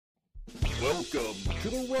Welcome to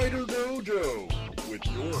the Writer Dojo with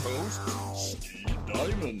your hosts, Steve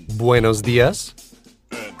Diamond Buenos dias.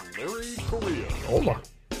 and Larry Correa. Hola.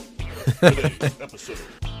 Today's episode,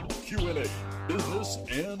 Q&A, Business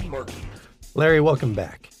and Marketing. Larry, welcome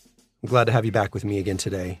back. I'm glad to have you back with me again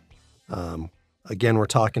today. Again, we're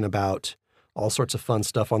talking about all sorts of fun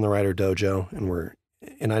stuff on the Writer Dojo,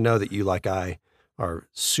 and I know that you, like I, are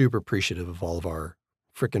super appreciative of all of our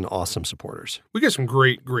freaking awesome supporters. We get some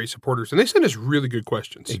great supporters, and they send us really good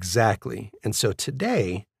questions. Exactly. And so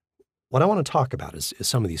today, what I want to talk about is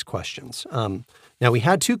some of these questions. Now, we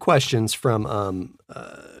had two questions from a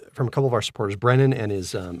couple of our supporters, Brennan and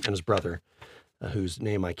his brother, whose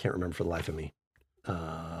name I can't remember for the life of me.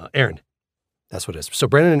 Aaron. That's what it is. So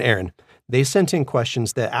Brennan and Aaron, they sent in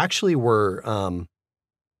questions that actually were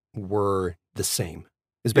the same.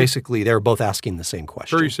 It's basically, they were both asking the same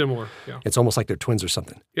question. Very similar, yeah. It's almost like they're twins or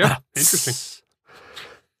something. Yeah, interesting.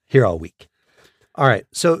 Here all week. All right.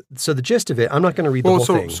 So the gist of it, I'm not going to read the whole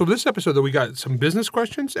thing. So this episode, though, we got some business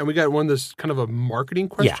questions, and we got one that's kind of a marketing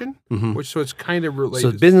question, so it's kind of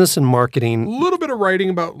related. So business and marketing. A little bit of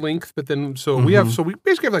writing about length, but then, we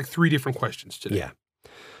basically have like three different questions today. Yeah.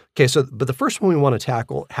 Okay. But the first one we want to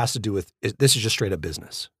tackle has to do with, this is just straight up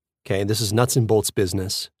business. Okay. This is nuts and bolts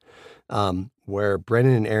business, where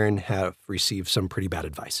Brennan and Aaron have received some pretty bad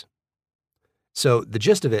advice. So the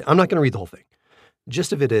gist of it, I'm not going to read the whole thing. The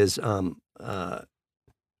gist of it is,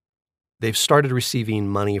 they've started receiving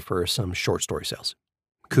money for some short story sales.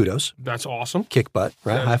 Kudos. That's awesome. Kick butt,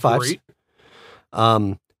 right? That's High fives. great.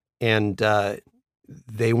 And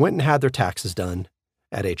they went and had their taxes done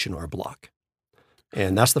at H&R Block.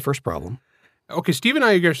 And that's the first problem. Okay, Steve and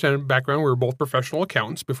I, guess, background, we were both professional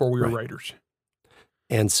accountants before we were writers.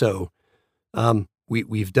 And so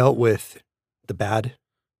we've dealt with the bad,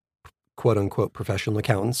 quote unquote, professional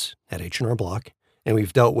accountants at H&R Block, and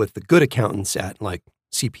we've dealt with the good accountants at like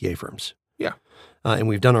CPA firms. Yeah. And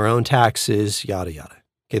we've done our own taxes, yada yada.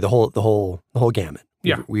 Okay, the whole gamut.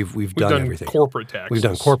 Yeah. We've done everything. Corporate taxes. We've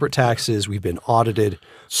done corporate taxes. We've been audited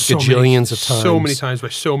gajillions of times. So many times by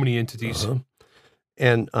so many entities.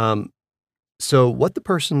 And so what the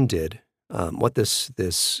person did, what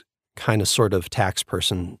this kind of sort of tax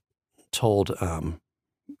person told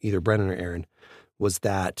either Brennan or Aaron, was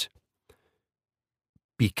that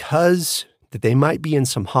because that they might be in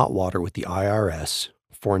some hot water with the IRS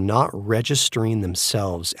for not registering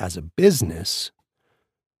themselves as a business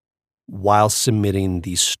while submitting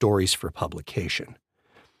these stories for publication.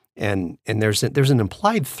 And there's an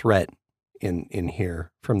implied threat in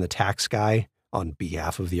here from the tax guy on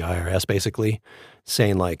behalf of the IRS, basically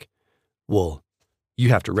saying like, well, you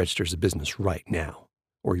have to register as a business right now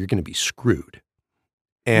or you're going to be screwed.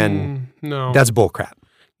 And no, that's bullcrap.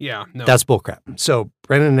 Yeah, no. That's bullcrap. So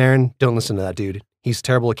Brennan and Aaron, don't listen to that dude. He's a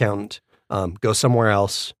terrible accountant. Go somewhere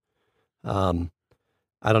else. I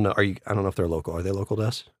don't know. I don't know if they're local. Are they local to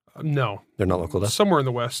us? No. They're not local to us? Somewhere in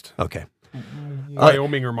the West. Okay.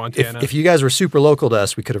 Wyoming or Montana. If you guys were super local to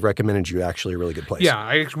us, we could have recommended you actually a really good place.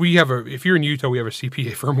 Yeah, if you're in Utah, we have a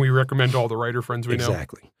CPA firm we recommend to all the writer friends we know.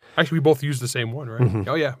 Exactly. Actually, we both use the same one, right? Mm-hmm.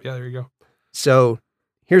 Oh, yeah. Yeah, there you go. So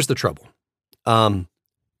here's the trouble.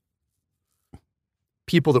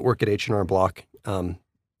 People that work at H&R Block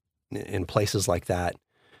in places like that,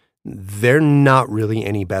 they're not really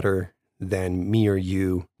any better than me or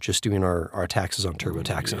you just doing our taxes on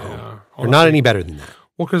TurboTax at home. They're not any better than that.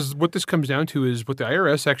 Well, because what this comes down to is what the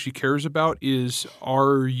IRS actually cares about is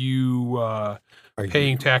are you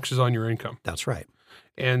paying taxes on your income? That's right.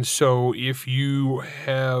 And so if you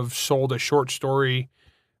have sold a short story,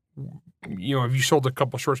 if you sold a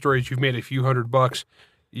couple short stories, you've made a few $100,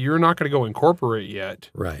 you're not going to go incorporate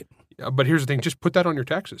yet. Right. But here's the thing, just put that on your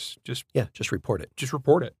taxes. Just report it. Just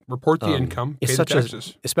report it. Report the income, pay the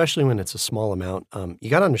taxes. Especially when it's a small amount. You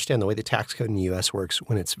got to understand the way the tax code in the U.S. works.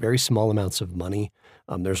 When it's very small amounts of money,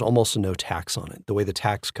 there's almost no tax on it. The way the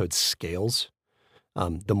tax code scales,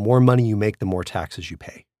 the more money you make, the more taxes you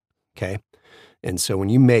pay. Okay? And so when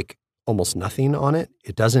you make almost nothing on it,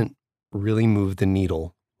 it doesn't really move the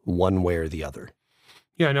needle one way or the other.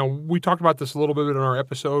 Yeah, now we talked about this a little bit in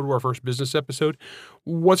our first business episode.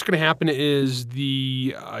 What's going to happen is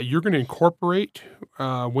you're going to incorporate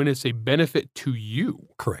when it's a benefit to you.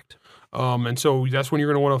 Correct. And so that's when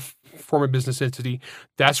you're going to want to form a business entity.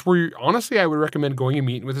 That's where, honestly, I would recommend going and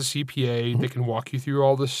meeting with a CPA. They can walk you through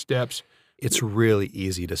all the steps. It's really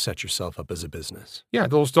easy to set yourself up as a business. Yeah,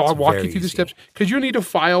 they'll walk you through the steps because you'll need to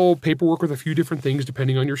file paperwork with a few different things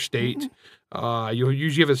depending on your state. You'll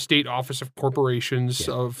usually have a state office of corporations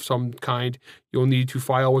of some kind. You'll need to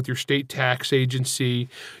file with your state tax agency.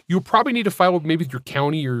 You'll probably need to file maybe with your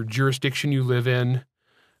county or jurisdiction you live in.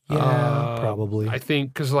 Yeah, probably. I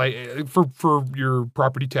think because like for your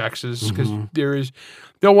property taxes, because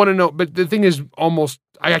they'll want to know. But the thing is,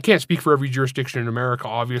 I can't speak for every jurisdiction in America,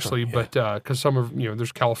 obviously, but because some of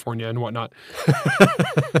there's California and whatnot.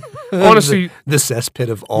 Honestly, the cesspit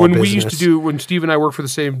of all when business. we used to do when Steve and I worked for the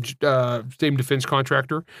same defense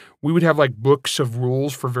contractor, we would have like books of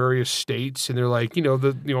rules for various states, and they're like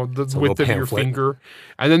the width of your finger,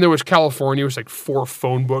 and then there was California. It was like 4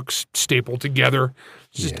 phone books stapled together.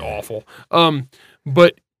 It's just awful.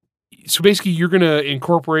 But so basically, you're going to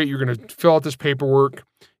incorporate. You're going to fill out this paperwork.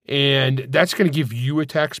 And that's going to give you a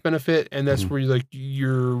tax benefit, and that's where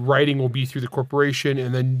your writing will be through the corporation,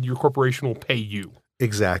 and then your corporation will pay you.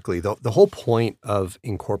 Exactly. The whole point of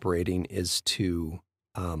incorporating is to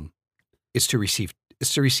receive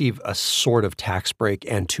a sort of tax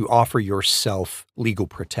break and to offer yourself legal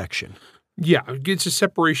protection. Yeah, it's a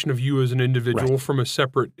separation of you as an individual from a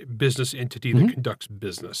separate business entity that conducts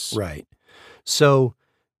business. Right. So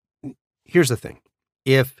here's the thing: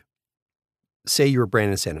 say you were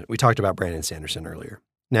Brandon Sanderson. We talked about Brandon Sanderson earlier.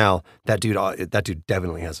 Now that dude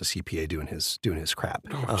definitely has a CPA doing his crap.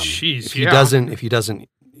 Oh, jeez. If he doesn't,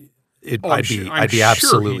 I'd be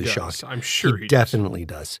absolutely shocked. I'm sure he definitely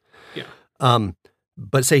does. Yeah.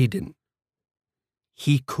 But say he didn't,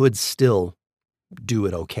 he could still do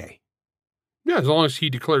it okay. Yeah, as long as he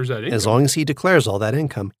declares that income. As long as he declares all that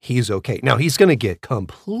income, he's okay. Now he's going to get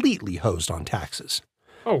completely hosed on taxes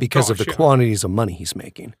because of the quantities of money he's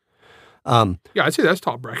making. Yeah, I'd say that's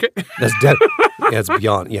top bracket. That's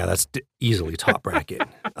beyond. Yeah, that's easily top bracket.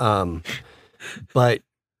 But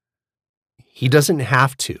he doesn't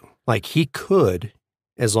have to. Like he could,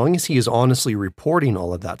 as long as he is honestly reporting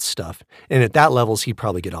all of that stuff. And at that levels, he'd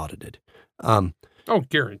probably get audited.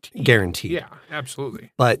 Guaranteed. Guaranteed. Yeah,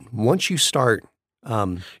 absolutely. But once you start.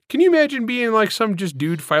 Can you imagine being like some just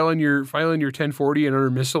dude filing your 1040 and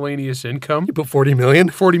under miscellaneous income? You put $40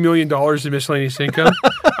 million? $40 million in miscellaneous income.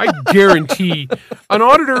 I guarantee an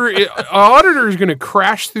auditor is going to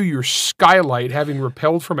crash through your skylight having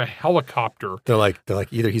rappelled from a helicopter. They're like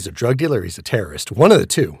either he's a drug dealer or he's a terrorist. One of the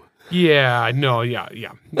two. Yeah, no, yeah.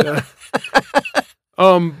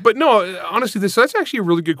 But no, honestly, that's actually a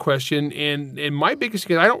really good question. And my biggest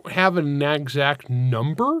thing is I don't have an exact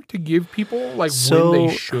number to give people when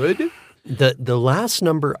they should. The last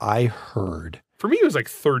number I heard, for me, it was like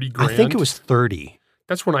 30 grand. I think it was 30.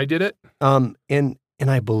 That's when I did it. And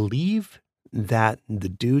I believe that the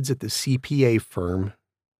dudes at the CPA firm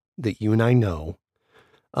that you and I know,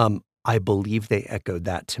 I believe they echoed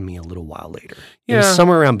that to me a little while later. Yeah. It was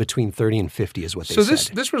somewhere around between 30 and 50 is what they said.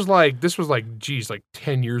 So this was like, geez, like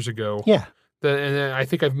 10 years ago. Yeah. And then I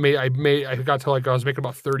think I got to I was making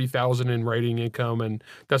about 30,000 in writing income, and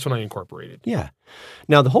that's when I incorporated. Yeah.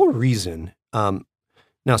 Now the whole reason, now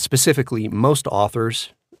specifically most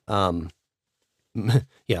authors, most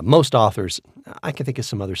authors, I can think of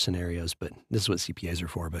some other scenarios, but this is what CPAs are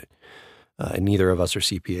for, but and neither of us are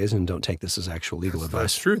CPAs and don't take this as actual legal advice.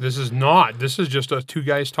 That's true. This is not. This is just two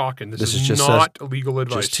guys talking. This is just not legal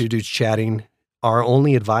advice. Just two dudes chatting. Our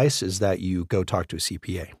only advice is that you go talk to a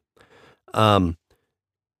CPA.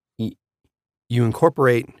 You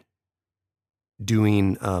incorporate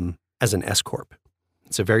doing as an S corp.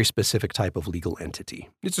 It's a very specific type of legal entity.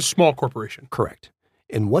 It's a small corporation. Correct.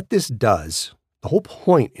 And what this does, the whole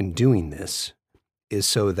point in doing this is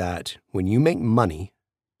so that when you make money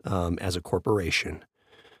as a corporation,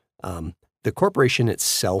 the corporation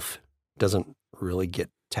itself doesn't really get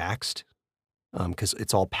taxed because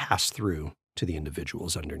it's all passed through to the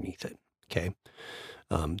individuals underneath it. Okay,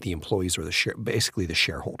 the employees are basically the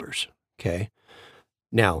shareholders. Okay,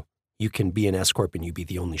 now you can be an S corp and you be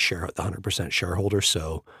the only the 100% shareholder.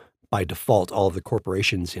 So by default, all of the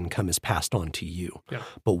corporation's income is passed on to you. Yeah.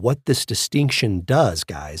 But what this distinction does,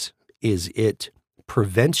 guys, is it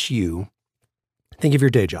prevents you. Think of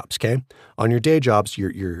your day jobs, okay? On your day jobs,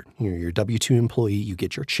 you're W-2 employee, you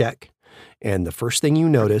get your check, and the first thing you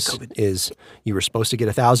notice is you were supposed to get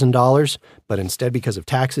 $1,000, but instead, because of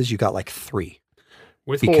taxes, you got like $3,000.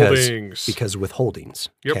 Withholdings. Because withholdings,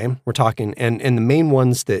 yep. Okay? We're talking, and the main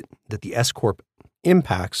ones that the S Corp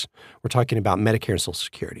impacts, we're talking about Medicare and Social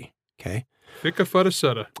Security, okay? Ficka futta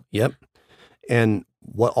sutta. Yep. And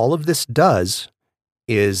what all of this does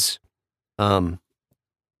is,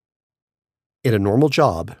 in a normal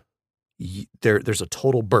job, there's a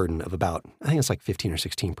total burden of about, I think it's like 15 or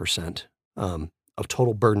 16% of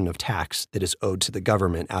total burden of tax that is owed to the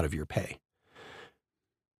government out of your pay.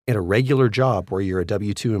 In a regular job where you're a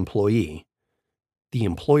W-2 employee, the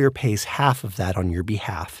employer pays half of that on your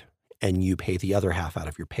behalf, and you pay the other half out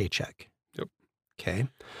of your paycheck. Yep. Okay.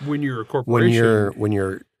 When you're a corporation.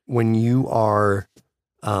 When you are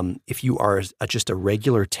If you are just a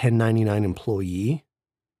regular 1099 employee,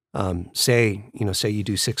 say you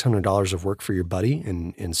do $600 of work for your buddy,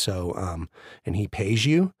 and he pays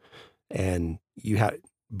you, and you have,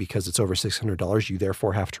 because it's over $600, you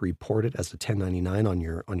therefore have to report it as a 1099 on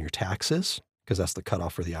your taxes, because that's the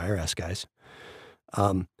cutoff for the IRS guys.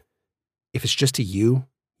 If it's just to you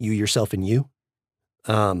yourself and you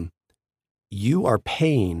are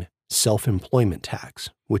paying self-employment tax,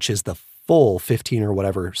 which is the full 15 or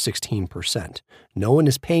whatever, 16%. No one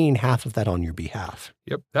is paying half of that on your behalf.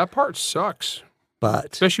 Yep, that part sucks.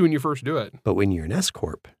 But especially when you first do it. But when you're an S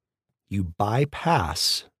Corp, you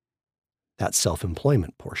bypass that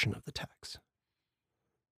self-employment portion of the tax.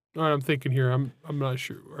 All right, I'm thinking here. I'm not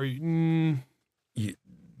sure. Are you?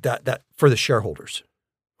 That for the shareholders.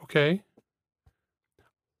 Okay.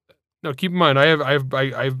 Now keep in mind, I haven't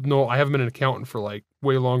been an accountant for like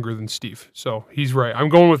way longer than Steve, so he's right. I'm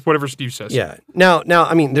going with whatever Steve says. Yeah. Now,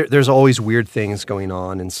 I mean, there's always weird things going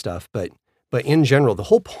on and stuff, but in general, the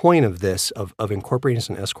whole point of this of incorporating as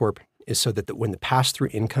an S Corp is so that when the pass-through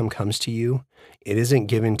income comes to you, it isn't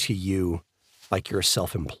given to you like you're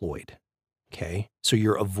self-employed. Okay, so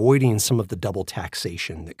you're avoiding some of the double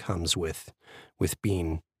taxation that comes with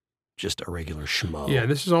being just a regular schmo. Yeah,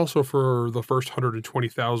 this is also for the first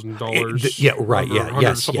 $120,000. Yeah, right. Yeah,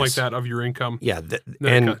 yes, something like that of your income. Yeah,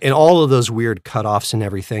 and all of those weird cutoffs and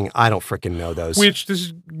everything. I don't freaking know those.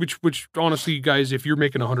 Which honestly, guys, if you're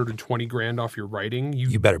making $120,000 off your writing,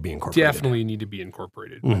 you better be incorporated. Definitely need to be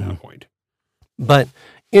incorporated by that point. But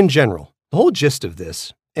in general, the whole gist of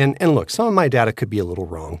this, and look, some of my data could be a little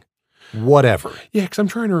wrong. Whatever. Yeah, because I'm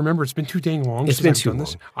trying to remember. It's been too dang long. It's been too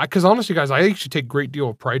long. Because honestly, guys, I actually take a great deal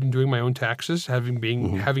of pride in doing my own taxes, having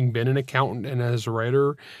been an accountant and as a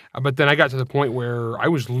writer. But then I got to the point where I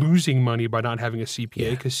was losing money by not having a CPA,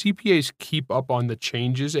 because CPAs keep up on the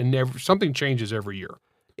changes, and something changes every year.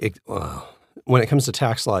 When it comes to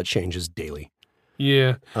tax law, it changes daily.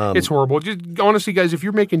 Yeah, it's horrible. Just honestly, guys, if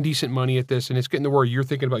you're making decent money at this and it's getting to where you're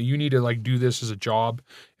thinking about you need to like do this as a job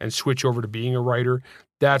and switch over to being a writer,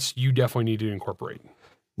 you definitely need to incorporate.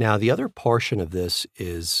 Now, the other portion of this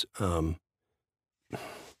is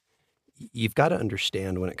you've got to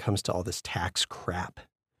understand when it comes to all this tax crap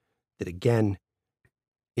that, again,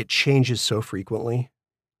 it changes so frequently,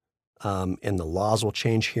 and the laws will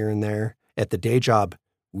change here and there. At the day job,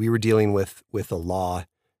 we were dealing with a law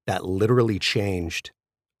that literally changed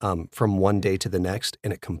from one day to the next,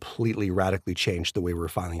 and it completely radically changed the way we're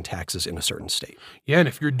filing taxes in a certain state. Yeah, and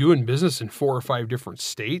if you're doing business in 4 or 5 different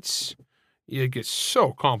states, it gets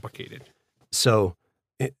so complicated. So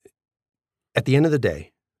at the end of the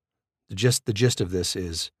day, the gist of this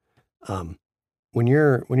is when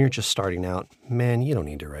you're just starting out, man, you don't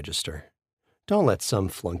need to register. Don't let some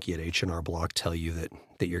flunky at H&R Block tell you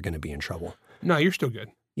that you're going to be in trouble. No, you're still good.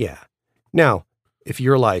 Yeah. Now, if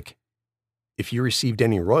you received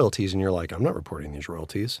any royalties and you're like, I'm not reporting these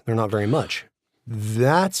royalties, they're not very much,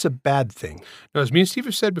 that's a bad thing. Now, as me and Steve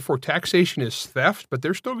have said before, taxation is theft, but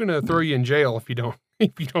they're still going to throw you in jail if you don't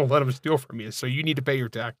let them steal from you. So you need to pay your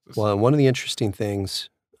taxes. Well, and one of the interesting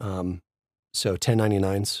things, so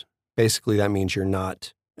 1099s, basically that means you're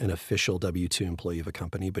not an official W-2 employee of a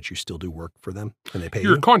company, but you still do work for them and they pay you.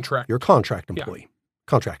 You're a contract. You're a contract employee. Yeah.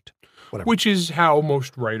 Contract. Whatever. Which is how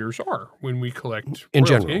most writers are when we collect in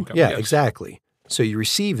general income. Yeah, yes. Exactly. So you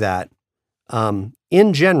receive that.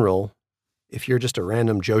 In general, if you're just a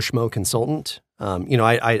random Joe Schmo consultant,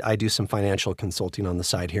 I do some financial consulting on the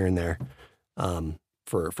side here and there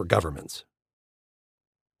for governments.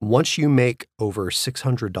 Once you make over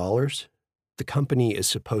 $600, the company is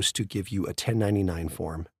supposed to give you a 1099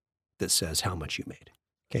 form that says how much you made.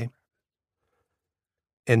 Okay.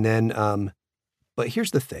 And then, but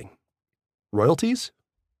here's the thing. Royalties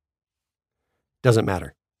doesn't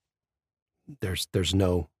matter. There's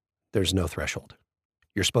no threshold.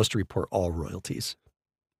 You're supposed to report all royalties.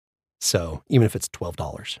 So even if it's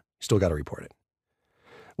 $12, you still got to report it.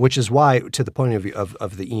 Which is why, to the point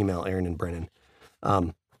of the email, Aaron and Brennan,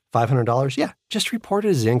 $500, yeah, just report it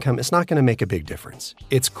as income. It's not going to make a big difference.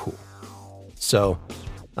 It's cool. So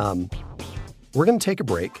we're going to take a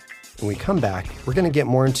break. When we come back, we're going to get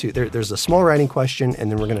more into, there's a small writing question, and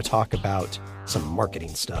then we're going to talk about some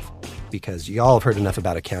marketing stuff, because y'all have heard enough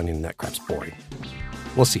about accounting and that crap's boring.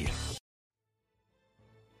 We'll see you.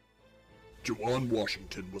 Juwan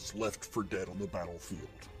Washington was left for dead on the battlefield.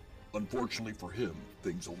 Unfortunately for him,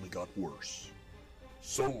 things only got worse.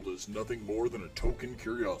 Soul is nothing more than a token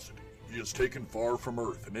curiosity. He is taken far from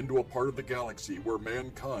Earth and into a part of the galaxy where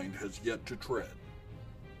mankind has yet to tread.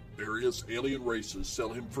 Various alien races sell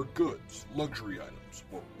him for goods, luxury items,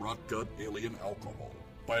 or rot-gut alien alcohol.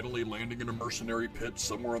 Finally landing in a mercenary pit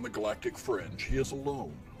somewhere on the galactic fringe, he is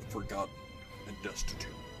alone, forgotten, and destitute.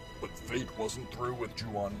 But fate wasn't through with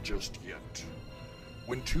Juon just yet.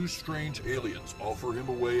 When two strange aliens offer him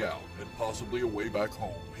a way out and possibly a way back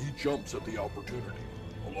home, he jumps at the opportunity.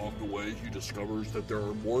 Along the way, he discovers that there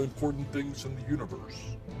are more important things in the universe.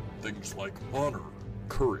 Things like honor,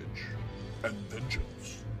 courage, and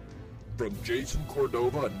vengeance. From Jason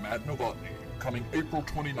Cordova and Matt Novotny, coming April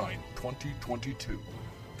 29, 2022.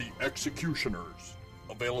 The Executioners,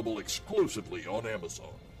 available exclusively on Amazon.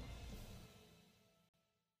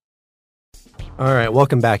 All right,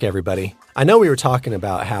 welcome back, everybody. I know we were talking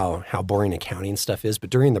about how boring accounting stuff is, but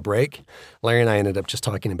during the break, Larry and I ended up just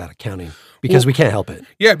talking about accounting because we can't help it.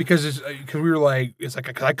 Yeah, because we were like,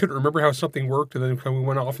 I couldn't remember how something worked, and then we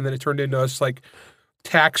went off, and then it turned into us like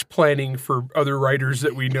tax planning for other writers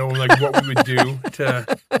that we know, like what we would do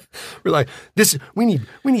to. We're like, we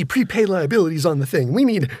need prepaid liabilities on the thing. We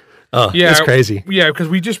need. Oh, yeah, it's crazy. Yeah, because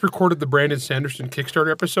we just recorded the Brandon Sanderson Kickstarter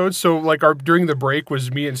episode. So, like, during the break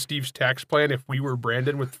was me and Steve's tax plan if we were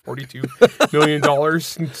Brandon with $42 million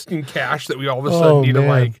in cash that we all of a sudden need to,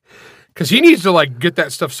 like, because he needs to, like, get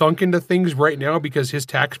that stuff sunk into things right now because his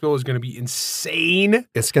tax bill is going to be insane.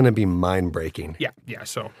 It's going to be mind-breaking. Yeah.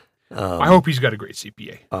 So, I hope he's got a great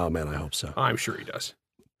CPA. Oh, man, I hope so. I'm sure he does.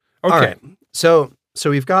 Okay. All right. So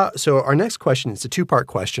our next question is a two-part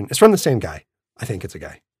question. It's from the same guy. I think it's a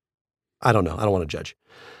guy. I don't know. I don't want to judge.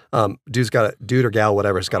 Dude or gal,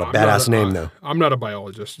 whatever. It's got a badass name though. I'm not a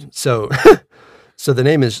biologist. So the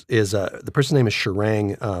name is the person's name is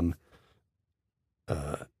Sharang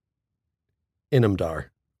Inamdar.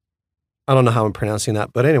 I don't know how I'm pronouncing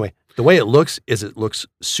that, but anyway, the way it looks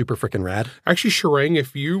super freaking rad. Actually, Sharang,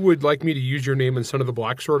 if you would like me to use your name in Son of the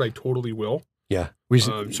Black Sword, I totally will. Yeah.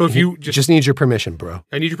 So if you just need your permission, bro.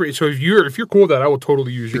 I need your. So if you're cool with that, I will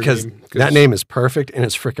totally use your name. Because that name is perfect and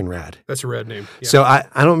it's freaking rad. That's a rad name. Yeah. So I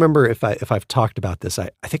don't remember if I've talked about this. I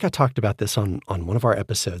think I talked about this on one of our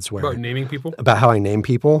episodes where about naming people, about how I name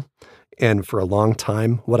people. And for a long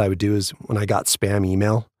time, what I would do is when I got spam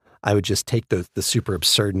email, I would just take the super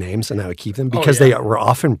absurd names and I would keep them because they were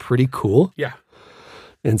often pretty cool. Yeah.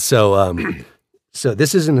 And so so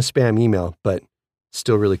this isn't a spam email, but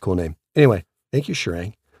still really cool name. Anyway. Thank you,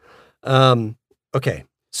 Sharang. Okay,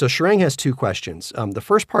 so Sharang has two questions. The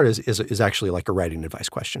first part is actually like a writing advice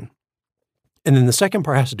question. And then the second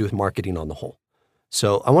part has to do with marketing on the whole.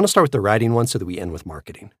 So I want to start with the writing one so that we end with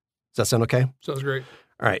marketing. Does that sound okay? Sounds great.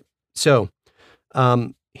 All right. So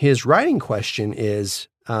his writing question is,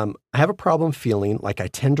 I have a problem feeling like I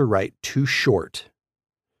tend to write too short.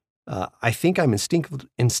 I think I'm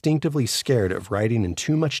instinctively scared of writing in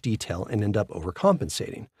too much detail and end up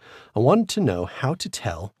overcompensating. I wanted to know how to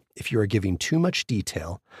tell if you are giving too much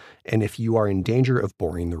detail and if you are in danger of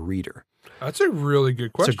boring the reader. That's a really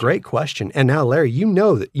good question. It's a great question. And now, Larry, you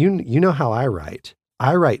know that you know how I write.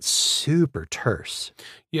 I write super terse.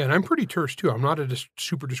 Yeah, and I'm pretty terse too. I'm not a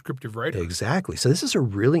super descriptive writer. Exactly. So this is a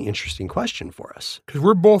really interesting question for us. Because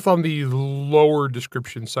we're both on the lower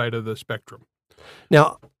description side of the spectrum.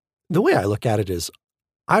 Now, the way I look at it is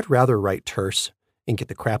I'd rather write terse and get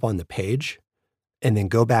the crap on the page and then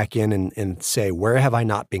go back in and say, where have I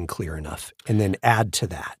not been clear enough? And then add to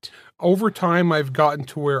that. Over time, I've gotten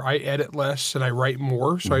to where I edit less and I write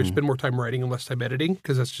more. So I spend more time writing and less time editing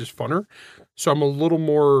because that's just funner. So I'm a little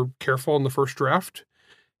more careful in the first draft.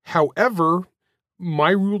 However,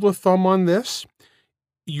 my rule of thumb on this,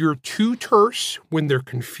 you're too terse when they're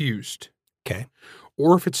confused. Okay.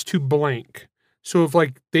 Or if it's too blank. So if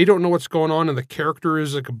like they don't know what's going on and the character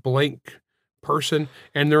is like a blank person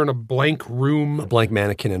and they're in a blank room. A blank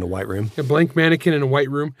mannequin in a white room. A blank mannequin in a white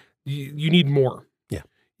room, you need more. Yeah.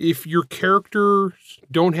 If your characters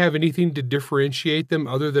don't have anything to differentiate them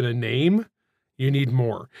other than a name, you need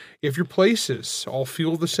more. If your places all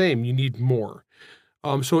feel the same, you need more.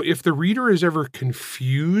 So if the reader is ever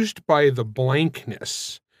confused by the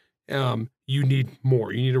blankness, you need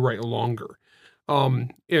more. You need to write longer.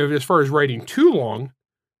 As far as writing too long,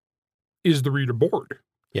 is the reader bored?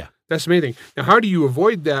 Yeah. That's the main thing. Now, how do you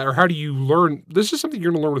avoid that, or how do you learn? This is something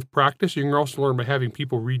you're going to learn with practice. You can also learn by having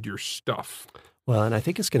people read your stuff. Well, and I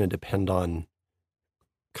think it's going to depend on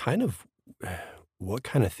kind of what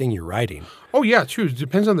kind of thing you're writing. Oh, yeah, true. It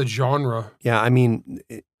depends on the genre. Yeah, I mean,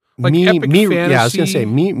 like epic fantasy. Yeah, I was going to say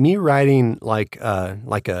me writing like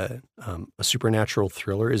a supernatural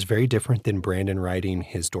thriller is very different than Brandon writing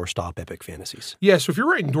his doorstop epic fantasies. Yeah, so if you're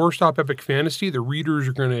writing doorstop epic fantasy, the readers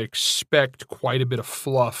are going to expect quite a bit of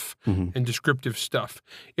fluff and descriptive stuff.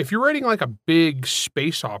 If you're writing like a big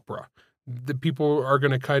space opera, the people are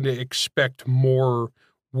going to kind of expect more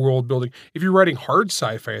world building. If you're writing hard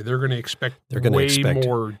sci-fi, they're going to expect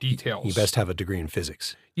more details. You best have a degree in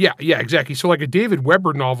physics. Yeah, exactly. So like a David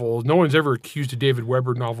Weber novel, no one's ever accused a David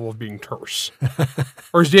Weber novel of being terse.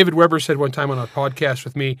 Or as David Weber said one time on a podcast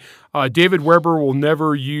with me, David Weber will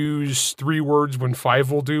never use 3 words when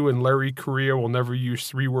 5 will do, and Larry Correia will never use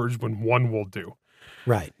 3 words when 1 will do.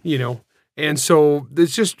 Right. And so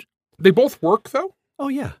it's just, they both work though. Oh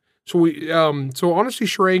yeah. So so honestly,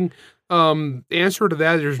 Shrang, the answer to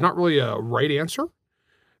that, there's not really a right answer.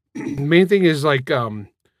 The main thing is like,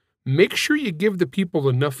 make sure you give the people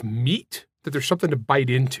enough meat that there's something to bite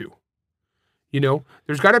into.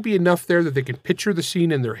 There's got to be enough there that they can picture the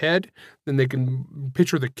scene in their head, then they can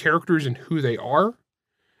picture the characters and who they are.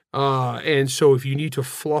 And so if you need to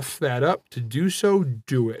fluff that up to do so,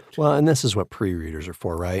 do it. Well, and this is what pre-readers are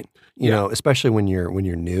for, right? You know, especially when you're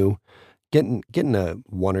new, getting a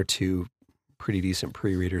 1 or 2 pretty decent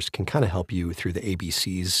pre-readers can kind of help you through the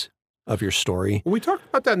ABCs of your story. Well, we talked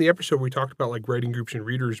about that in the episode. We talked about like writing groups and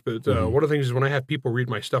readers, but one of the things is when I have people read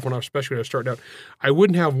my stuff, especially when I was starting out, I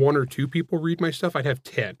wouldn't have 1 or 2 people read my stuff. I'd have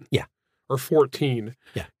 10. Yeah. Or 14.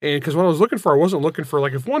 Yeah. And because what I was looking for, I wasn't looking for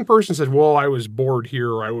like if one person said, well, I was bored here,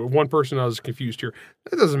 or one person I was confused here,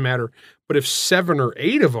 that doesn't matter. But if 7 or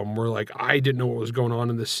 8 of them were like, I didn't know what was going on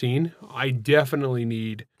in this scene, I definitely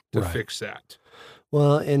need to fix that.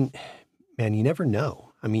 Well, and man, you never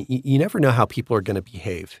know. I mean, you never know how people are going to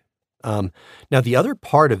behave. Now, the other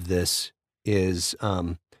part of this is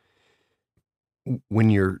when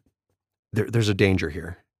you're there's a danger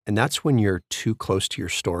here, and that's when you're too close to your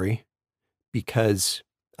story, because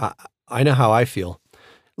I know how I feel.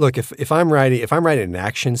 Look, if I'm writing an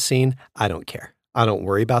action scene, I don't care. I don't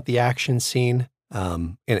worry about the action scene,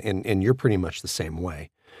 and you're pretty much the same way.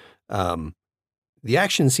 The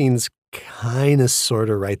action scenes kind of sort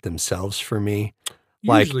of write themselves for me.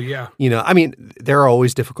 Usually, yeah. I mean, there are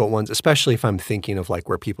always difficult ones, especially if I'm thinking of like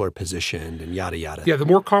where people are positioned and yada, yada. Yeah, the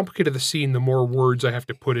more complicated the scene, the more words I have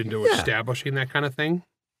to put into establishing that kind of thing.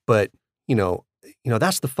 But,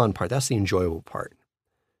 that's the fun part. That's the enjoyable part.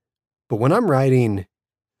 But when I'm writing,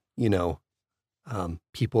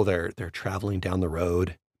 people, they're traveling down the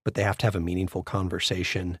road, but they have to have a meaningful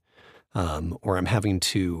conversation, or I'm having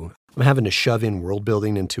to shove in world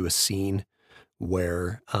building into a scene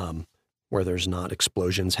where there's not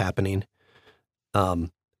explosions happening.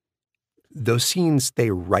 Those scenes, they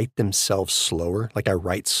write themselves slower. Like I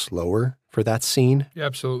write slower for that scene. Yeah,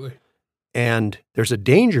 absolutely. And there's a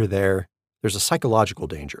danger there. There's a psychological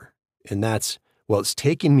danger. And that's, it's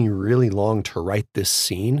taking me really long to write this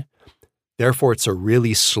scene. Therefore, it's a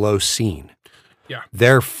really slow scene. Yeah.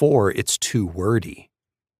 Therefore, it's too wordy.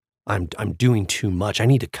 I'm doing too much. I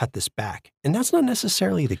need to cut this back. And that's not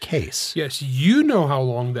necessarily the case. Yes, you know how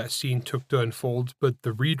long that scene took to unfold, but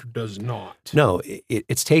the reader does not. No,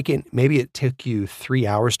 maybe it took you 3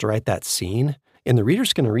 hours to write that scene, and the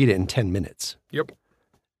reader's going to read it in 10 minutes. Yep.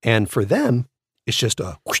 And for them, it's just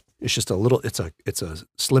a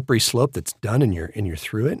slippery slope that's done and you're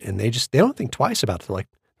through it. And they don't think twice about it. They're like,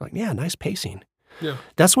 yeah, nice pacing. Yeah.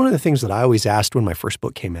 That's one of the things that I always asked when my first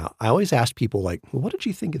book came out. I always asked people well, what did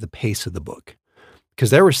you think of the pace of the book?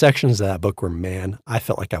 Because there were sections of that book where, man, I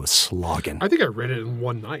felt like I was slogging. I think I read it in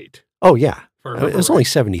one night. Oh, yeah. It was only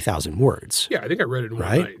 70,000 words. Yeah, I think I read it in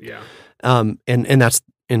one night, yeah. And that's,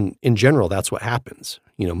 in general, that's what happens.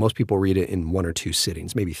 Most people read it in 1 or 2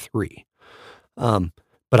 sittings, maybe 3.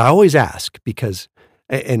 But I always ask because,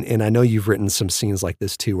 and I know you've written some scenes like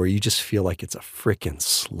this too, where you just feel like it's a freaking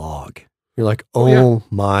slog. You're like, oh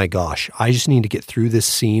my gosh, I just need to get through this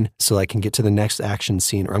scene so I can get to the next action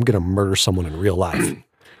scene or I'm going to murder someone in real life.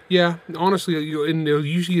 Yeah, honestly,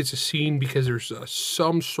 usually it's a scene because there's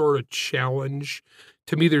some sort of challenge.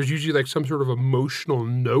 To me, there's usually like some sort of emotional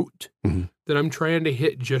note that I'm trying to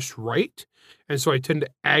hit just right. And so I tend to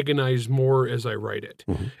agonize more as I write it.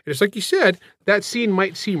 Mm-hmm. And it's like you said, that scene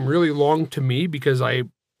might seem really long to me because I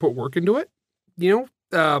put work into it,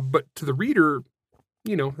 but to the reader,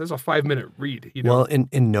 that's a 5-minute read. Well, and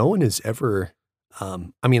no one is ever.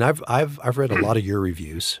 I've read a lot of your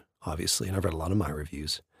reviews, obviously, and I've read a lot of my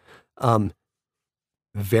reviews.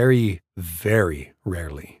 Very, very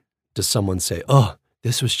rarely does someone say, "Oh,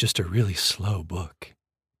 this was just a really slow book."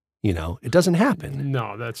 It doesn't happen.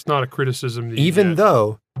 No, that's not a criticism. Even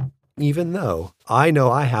though I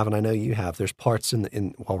know I have, and I know you have. There's parts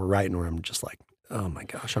in while we're writing where I'm just like, oh my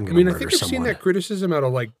gosh, I'm going to murder someone. I think I've seen that criticism out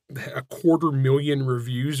of like 250,000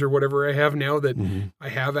 reviews or whatever I have now that I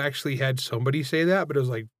have actually had somebody say that, but it was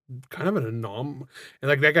like kind of an anomaly. And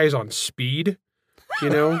like that guy's on speed. You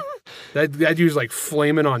know, that dude's like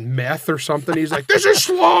flaming on meth or something. He's like, "This is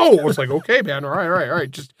slow." I was like, "Okay, man, all right.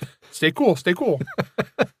 Just stay cool.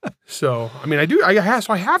 So, I mean, I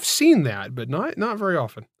have seen that, but not very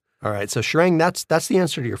often. All right. So, Shrang, that's the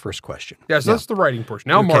answer to your first question. Yes, that's the writing portion.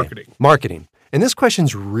 Now, okay. Marketing. And this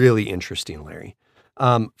question's really interesting, Larry.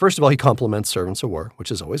 First of all, he compliments Servants of War,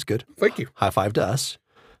 which is always good. Thank you. High five to us.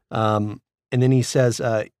 And then he says,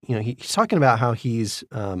 he's talking about how he's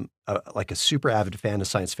like a super avid fan of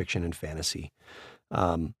science fiction and fantasy.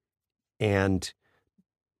 But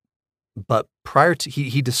prior to,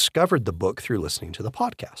 he discovered the book through listening to the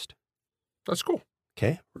podcast. That's cool.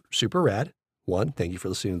 Okay. Super rad. 1, thank you for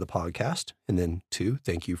listening to the podcast. And then 2,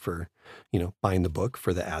 thank you for, buying the book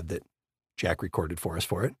for the ad that Jack recorded for us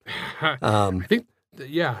for it. I think,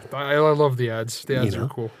 I love the ads. The ads are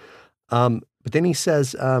cool. But then he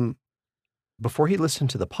says, before he listened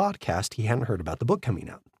to the podcast, he hadn't heard about the book coming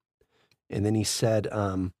out. And then he said,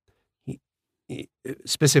 he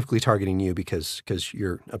specifically targeting you because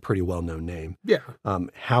you're a pretty well-known name. Yeah.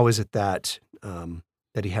 How is it that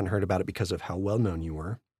he hadn't heard about it because of how well-known you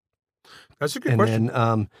were? That's a good question.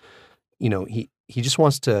 And then, he just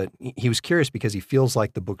wants to, he was curious because he feels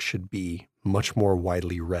like the book should be much more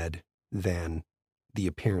widely read than the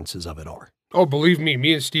appearances of it are. Oh, believe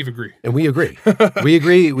me and Steve agree. And we agree. We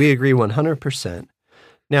agree 100%.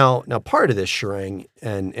 Now part of this, Shrang,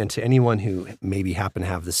 and to anyone who maybe happen to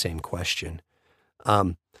have the same question,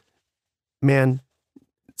 man,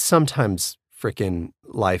 sometimes frickin'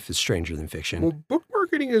 life is stranger than fiction. Well, book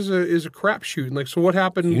marketing is a crapshoot. And so what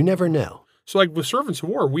happened? You never know. So like with Servants of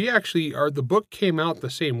War, we actually the book came out the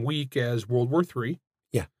same week as World War III.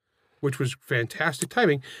 Yeah. Which was fantastic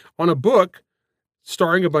timing on a book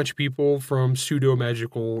starring a bunch of people from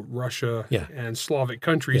pseudo-magical Russia and Slavic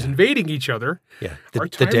countries invading each other. Yeah. Our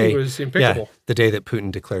timing was impeccable. Yeah, the day that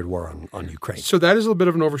Putin declared war on Ukraine. So that is a little bit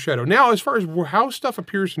of an overshadow. Now, as far as how stuff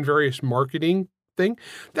appears in various marketing thing,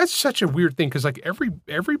 that's such a weird thing because like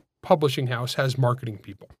every publishing house has marketing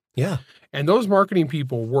people. Yeah. And those marketing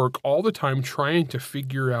people work all the time trying to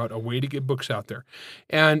figure out a way to get books out there.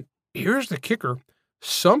 And here's the kicker.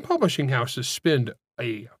 Some publishing houses spend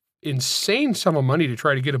a insane sum of money to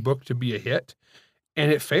try to get a book to be a hit,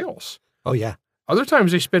 and it fails. Oh, yeah. Other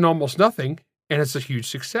times they spend almost nothing, and it's a huge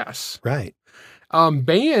success. Right.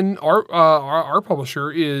 Baen, our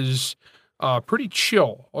publisher, is pretty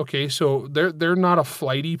chill. Okay, so they're not a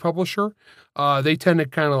flighty publisher. They tend to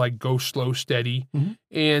kind of like go slow, steady,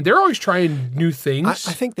 and they're always trying new things.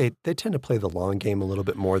 I think they tend to play the long game a little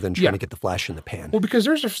bit more than trying to get the flash in the pan. Well, because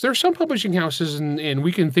there's some publishing houses, and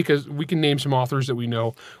we can name some authors that we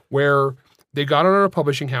know where they got on a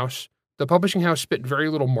publishing house. The publishing house spent very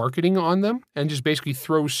little marketing on them and just basically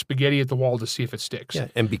throws spaghetti at the wall to see if it sticks. Yeah,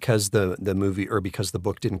 and because the movie or because the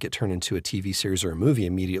book didn't get turned into a TV series or a movie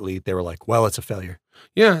immediately, they were like, "Well, it's a failure."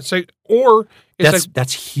 Yeah, it's like, or it's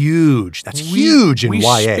that's huge. That's huge in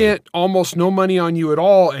YA. We spent almost no money on you at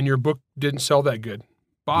all, and your book didn't sell that good.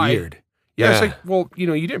 Bye. Weird. Yeah, it's like, well, you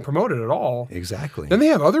didn't promote it at all. Exactly. Then they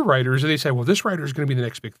have other writers, and they say, well, this writer is going to be the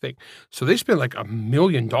next big thing. So they spend like $1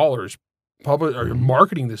 million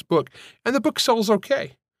marketing this book, and the book sells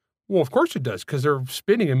okay. Well, of course it does, because they're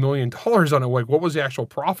spending $1 million on it. Like, what was the actual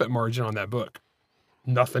profit margin on that book?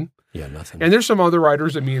 Nothing. Yeah, nothing. And there's some other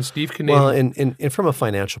writers that me and Steve can name. Well, and from a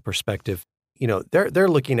financial perspective, they're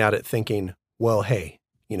looking at it thinking, well, hey,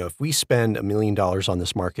 if we spend $1 million on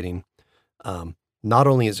this marketing, not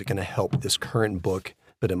only is it going to help this current book,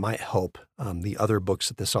 but it might help the other books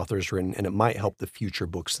that this author has written, and it might help the future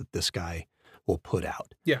books that this guy will put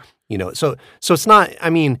out. Yeah. So it's not, I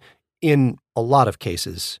mean, in a lot of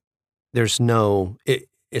cases, it's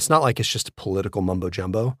not like it's just a political mumbo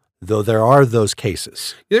jumbo, though there are those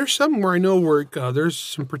cases. There's some where I know where there's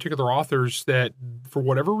some particular authors that, for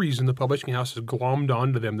whatever reason, the publishing house has glommed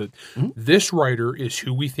onto them that this writer is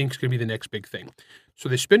who we think is going to be the next big thing. So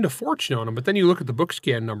they spend a fortune on them, but then you look at the book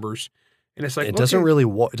scan numbers, and it's like it doesn't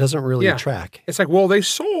really track. It's like, well, they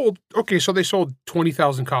sold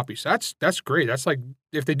 20,000 copies. That's great. That's like,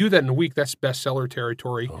 if they do that in a week, that's bestseller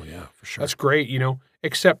territory. Oh yeah, for sure. That's great,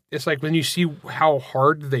 Except it's like when you see how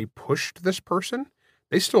hard they pushed this person,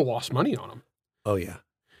 they still lost money on them. Oh yeah.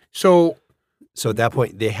 So at that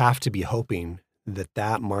point, they have to be hoping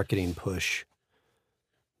that marketing push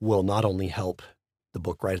will not only help the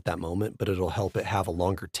book right at that moment, but it'll help it have a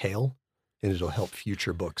longer tail. And it'll help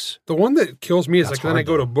future books. The one that kills me is That's then I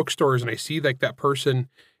go hard, to bookstores and I see like that person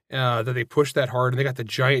that they push that hard and they got the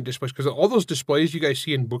giant displays. Because all those displays you guys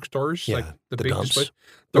see in bookstores, like the big dumps. displays.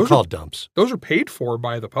 They're called dumps. Those are paid for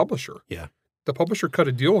by the publisher. Yeah. The publisher cut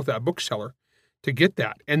a deal with that bookseller to get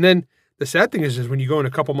that. And then the sad thing is when you go in a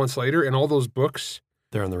couple months later and all those books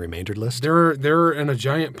They're on the remaindered list? They're in a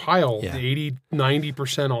giant pile, Yeah.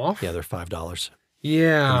 80-90% off. Yeah, they're $5.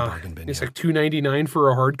 Yeah. Bargain bin, It's yeah. like $2.99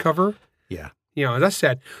 for a hardcover. Yeah. Yeah, that's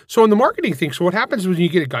sad. So in the marketing thing, so what happens when you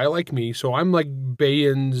get a guy like me? So I'm like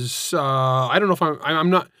Bayan's, I don't know if I'm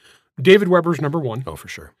not, David Weber's number one. Oh, for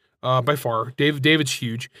sure. By far. David's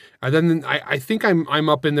huge. And then I think I'm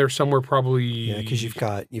up in there somewhere probably. Yeah, because you've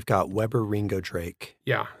got Weber, Ringo, Drake.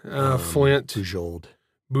 Yeah. Flint,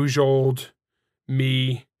 Bujold.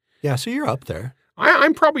 me. Yeah, so you're up there.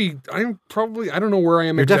 I'm probably, I don't know where I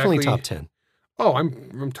am You're exactly. definitely top 10. Oh,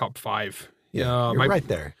 I'm top 5. Yeah, you're right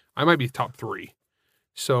there. I might be top 3.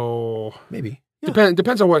 So Maybe. Yeah.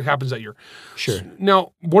 depends on what happens that year. Sure.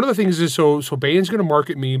 Now, one of the things is so Bayan's going to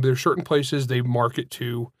market me, but there's certain places they market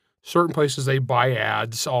to, certain places they buy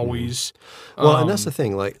ads always. Well, and that's the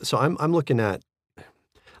thing. Like, so I'm looking at,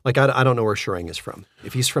 like, I don't know where Shurang is from.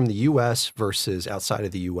 If he's from the U.S. versus outside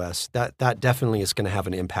of the U.S., that definitely is going to have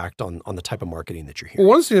an impact on the type of marketing that you're hearing.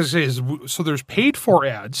 Well, one thing I say is, so there's paid for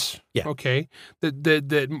ads, Yeah. okay,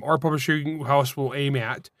 that our publishing house will aim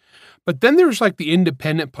at. But then there's like the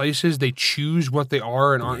independent places, they choose what they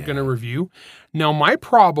are and aren't going to review. Now, my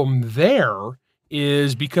problem there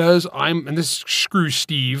is because and this screws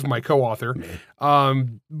Steve, my co-author,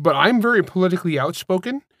 but I'm very politically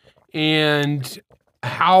outspoken, and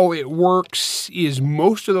how it works is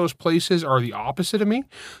most of those places are the opposite of me.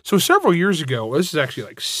 So several years ago, this is actually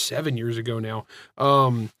like 7 years ago now,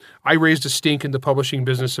 I raised a stink in the publishing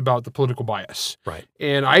business about the political bias. Right.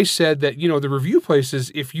 And I said that, the review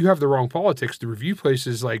places, if you have the wrong politics, the review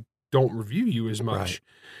places like don't review you as much. Right.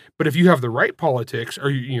 But if you have the right politics, or,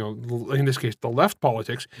 in this case, the left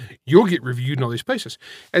politics, you'll get reviewed in all these places.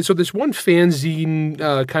 And so this one fanzine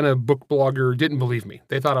kind of book blogger didn't believe me.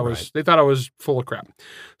 They thought I was full of crap.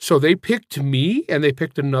 So they picked me, and they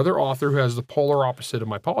picked another author who has the polar opposite of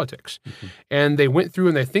my politics. Mm-hmm. And they went through,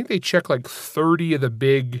 and I think they checked like 30 of the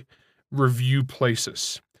big review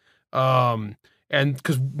places. And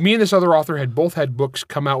because me and this other author had both had books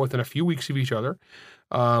come out within a few weeks of each other.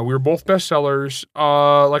 We were both bestsellers.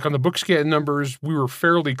 Like on the Bookscan numbers, we were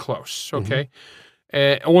fairly close. Okay,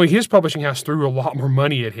 only his publishing house threw a lot more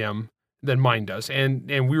money at him than mine does, and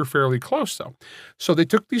we were fairly close though. So they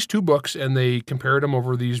took these two books and they compared them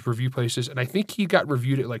over these review places, and I think he got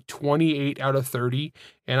reviewed at like 28 out of 30,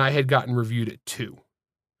 and I had gotten reviewed at 2.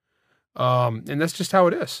 And that's just how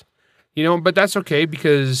it is, But that's okay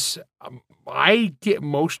because I get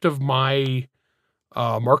most of my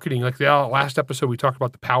marketing, like the last episode, we talked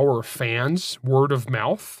about the power of fans, word of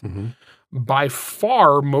mouth. Mm-hmm. By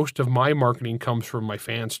far, most of my marketing comes from my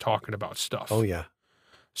fans talking about stuff. Oh, yeah.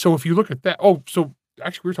 So if you look at that, so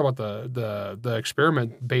actually we were talking about the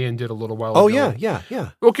experiment Bayan did a little while ago. Oh, yeah.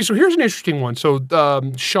 Okay, so here's an interesting one. So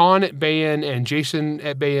Sean at Bayan and Jason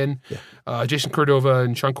at Bayan, Jason Cordova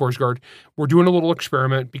and Sean Korsgaard, were doing a little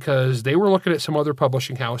experiment because they were looking at some other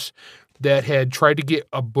publishing house that had tried to get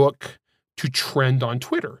a book to trend on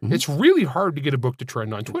Twitter. Mm-hmm. It's really hard to get a book to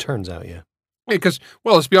trend on Twitter. It turns out, yeah. Because,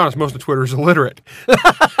 well, let's be honest, most of Twitter is illiterate.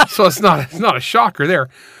 So it's not a shocker there.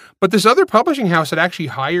 But this other publishing house had actually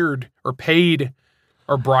hired or paid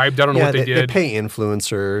or bribed, I don't know what they did. They pay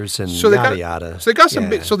influencers and yada. So they got some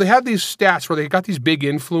big, so they have these stats where they got these big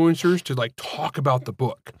influencers to like talk about the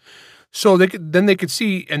book. So they could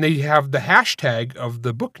see, and they have the hashtag of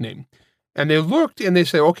the book name. And they looked and they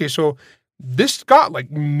say, okay, so this got like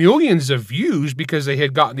millions of views because they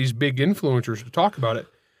had gotten these big influencers to talk about it.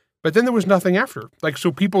 But then there was nothing after. Like,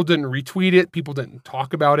 so people didn't retweet it. People didn't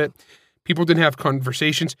talk about it. People didn't have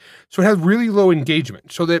conversations. So it had really low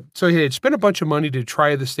engagement. So he had spent a bunch of money to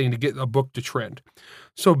try this thing to get a book to trend.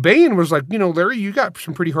 So Bayan was like, Larry, you got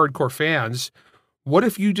some pretty hardcore fans. What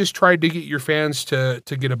if you just tried to get your fans to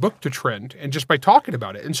get a book to trend and just by talking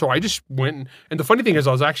about it? And so I just went, and the funny thing is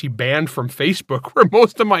I was actually banned from Facebook where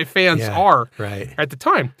most of my fans are at the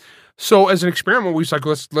time. So as an experiment, we was like,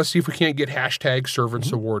 let's see if we can't get hashtag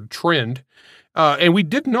Servants Award trend. And we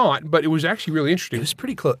did not, but it was actually really interesting. It was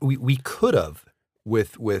pretty close. We could have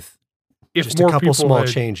with if just a couple small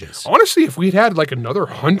changes. Honestly, if we'd had like another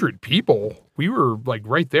 100 people, we were like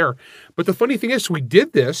right there. But the funny thing is, we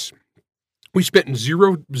did this. We spent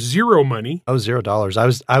zero money. Oh,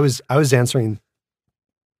 $0. I was answering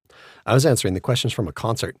the questions from a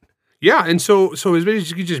concert. Yeah, and so it was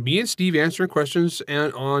basically just me and Steve answering questions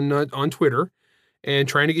on Twitter and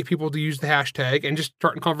trying to get people to use the hashtag and just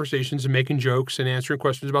starting conversations and making jokes and answering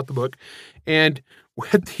questions about the book. And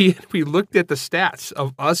at the end, we looked at the stats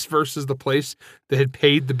of us versus the place that had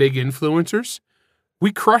paid the big influencers.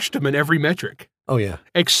 We crushed them in every metric. Oh, yeah.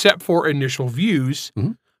 Except for initial views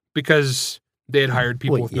because they had hired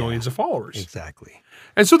people with millions of followers. Exactly.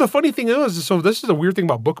 And so the funny thing is, so this is a weird thing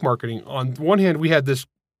about book marketing. On one hand, we had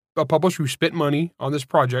a publisher who spent money on this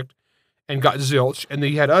project and got zilch, and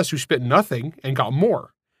then you had us who spent nothing and got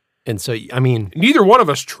more. And so, I mean, neither one of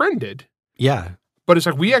us trended. Yeah. But it's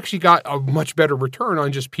like we actually got a much better return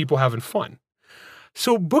on just people having fun.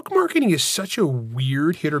 So book marketing is such a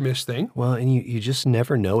weird hit or miss thing. Well, and you just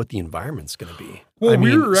never know what the environment's going to be. Well,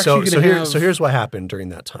 we're actually going to have... So here's what happened during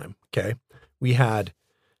that time, okay?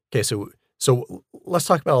 So let's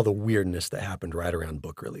talk about all the weirdness that happened right around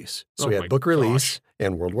book release. So we had book release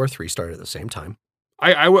and World War III started at the same time.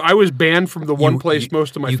 I was banned from the one place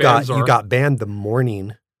most of my fans are. You got banned the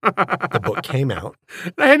morning the book came out.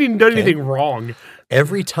 I hadn't even done anything wrong.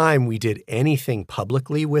 Every time we did anything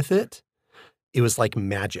publicly with it, it was like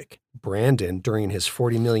magic. Brandon, during his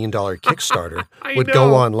 $40 million Kickstarter, would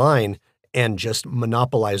go online and just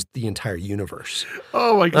monopolize the entire universe.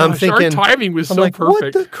 Oh my gosh, our timing was so perfect.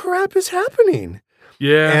 What the crap is happening?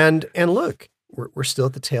 Yeah. And look, we're still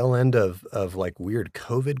at the tail end of like weird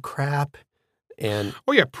COVID crap. And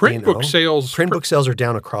print book sales are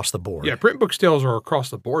down across the board. Yeah, print book sales are across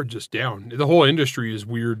the board just down. The whole industry is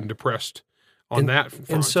weird and depressed on that front.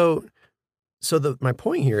 And so my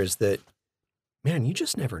point here is that, man, you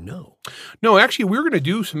just never know. No, actually, we're going to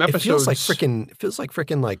do some episodes. It feels like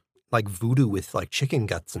freaking like voodoo with like chicken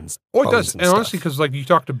guts and it does. And honestly, because like you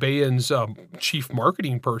talk to Bayan's chief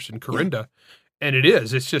marketing person, Corinda, and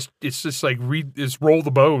it's just like roll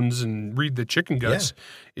the bones and read the chicken guts.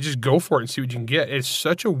 You just go for it and see what you can get. It's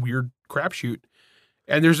such a weird crapshoot.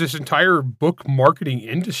 And there's this entire book marketing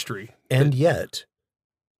industry. And yet,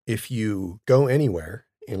 if you go anywhere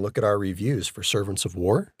and look at our reviews for Servants of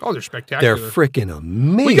War. Oh, they're spectacular. They're freaking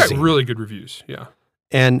amazing. We got really good reviews, yeah.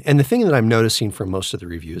 And the thing that I'm noticing from most of the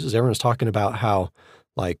reviews is everyone's talking about how,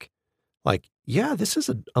 this is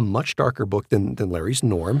a much darker book than Larry's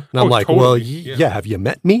Norm. And I'm like, totally. Have you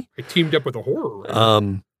met me? I teamed up with a horror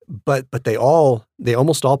writer. But they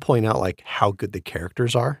almost all point out like how good the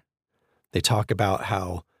characters are. They talk about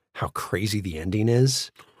how crazy the ending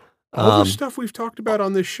is. All the stuff we've talked about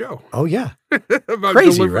on this show. Oh yeah. About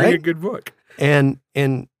crazy, delivering right? a good book. And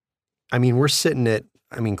I mean, we're sitting at,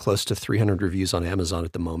 close to 300 reviews on Amazon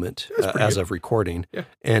at the moment as of recording. Yeah.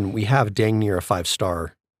 And we have dang near a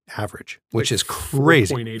 5-star average, which is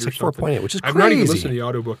crazy. 4.8 it's like 4.8, which is crazy. I've not even listened to the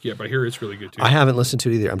audiobook yet, but I hear it's really good too. I haven't listened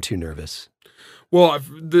to it either. I'm too nervous. Well,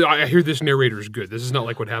 I hear this narrator is good. This is not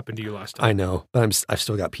like what happened to you last time. I know, but I've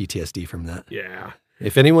still got PTSD from that. Yeah.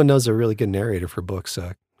 If anyone knows a really good narrator for books,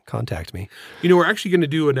 contact me. We're actually going to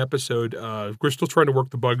do an episode. We're still trying to work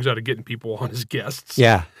the bugs out of getting people on as guests.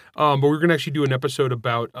 Yeah. But we're going to actually do an episode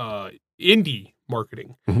about indie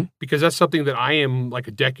marketing because that's something that I am like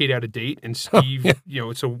a decade out of date. And Steve,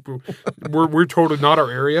 so we're totally not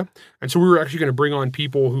our area. And so we were actually going to bring on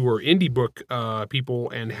people who are indie book people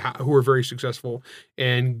and who are very successful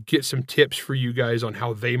and get some tips for you guys on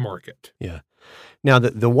how they market. Yeah. Now,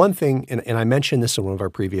 the one thing, and I mentioned this in one of our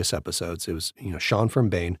previous episodes, it was, Sean from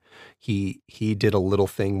Bain, he did a little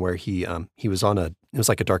thing where he was on it was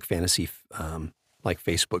like a dark fantasy, like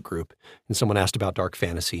Facebook group, and someone asked about dark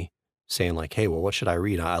fantasy, saying like, hey, well, what should I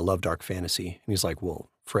read? I love dark fantasy. And he's like, well,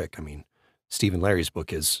 frick, Steve and Larry's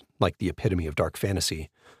book is like the epitome of dark fantasy,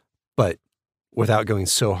 but without going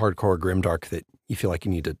so hardcore grimdark that you feel like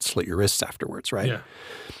you need to slit your wrists afterwards, right? Yeah.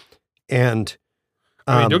 And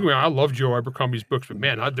don't get me wrong, I love Joe Abercrombie's books, but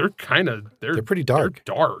man, they're pretty dark.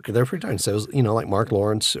 They're dark. They're pretty dark. So, like Mark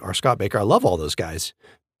Lawrence or Scott Baker, I love all those guys.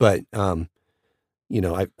 But, I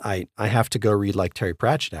have to go read like Terry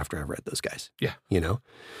Pratchett after I've read those guys. Yeah.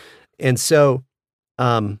 And so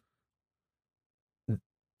the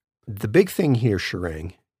big thing here,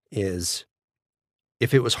 Shirang, is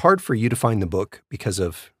if it was hard for you to find the book because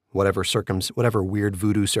of whatever weird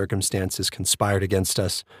voodoo circumstances conspired against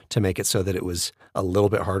us to make it so that it was a little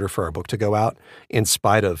bit harder for our book to go out, in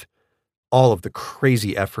spite of all of the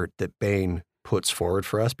crazy effort that Bain puts forward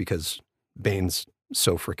for us, because Bain's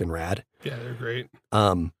so freaking rad. Yeah, they're great.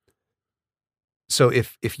 So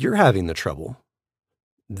if you're having the trouble,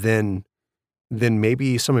 then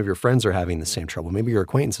maybe some of your friends are having the same trouble. Maybe your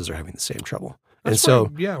acquaintances are having the same trouble.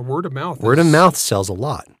 Word of mouth. Word of mouth sells a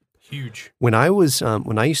lot. Huge. When I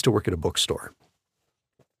used to work at a bookstore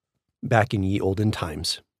back in ye olden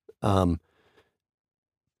times, it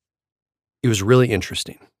was really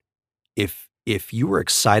interesting. If you were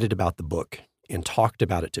excited about the book and talked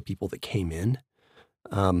about it to people that came in,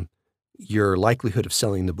 your likelihood of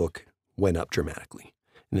selling the book went up dramatically.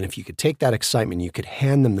 And then if you could take that excitement, you could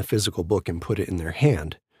hand them the physical book and put it in their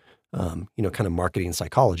hand, kind of marketing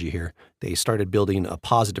psychology here. They started building a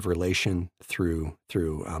positive relation through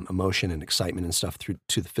emotion and excitement and stuff through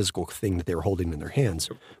to the physical thing that they were holding in their hands,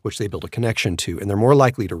 which they build a connection to, and they're more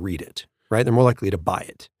likely to read it, right? They're more likely to buy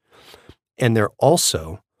it. And they're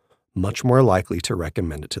also much more likely to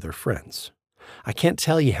recommend it to their friends. I can't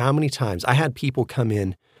tell you how many times I had people come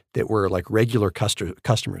in that were like regular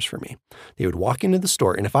customers for me. They would walk into the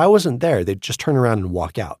store, and if I wasn't there, they'd just turn around and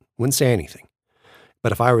walk out, wouldn't say anything.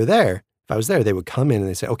 But if I was there, they would come in and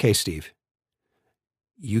they'd say, okay, Steve,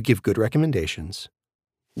 you give good recommendations.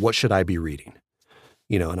 What should I be reading?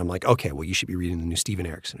 And I'm like, okay, well, you should be reading the new Steven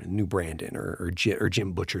Erikson, a new Brandon, or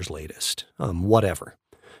Jim Butcher's latest, whatever.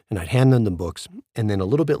 And I'd hand them the books. And then a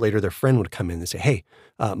little bit later, their friend would come in and say, hey,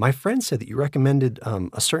 my friend said that you recommended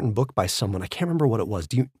a certain book by someone. I can't remember what it was.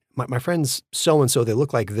 My friends so-and-so, they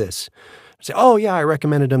look like this. I'd say, oh yeah, I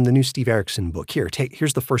recommended them the new Steve Erikson book.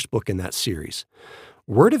 Here's the first book in that series.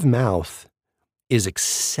 Word of mouth is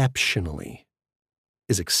exceptionally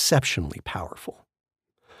powerful.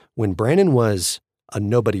 When Brandon was a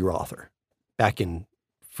nobody author back in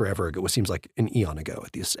forever ago, what seems like an eon ago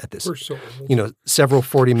at this, several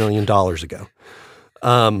 $40 million ago,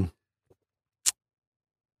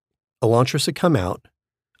 Elantris had come out.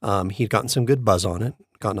 He'd gotten some good buzz on it,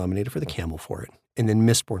 got nominated for the Camel for it, and then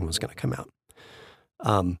Mistborn was going to come out.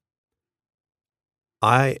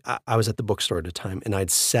 I was at the bookstore at a time, and I'd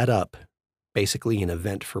set up basically an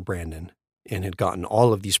event for Brandon, and had gotten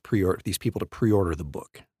all of these people to pre-order the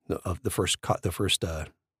book of the first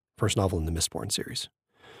novel in the Mistborn series.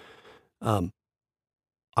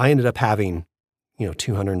 I ended up having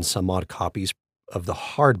 200 and some odd copies of the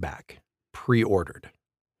hardback pre-ordered,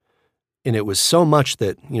 and it was so much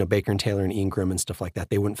that Baker and Taylor and Ingram and stuff like that,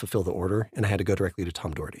 they wouldn't fulfill the order, and I had to go directly to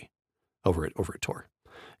Tom Doherty over at Tor.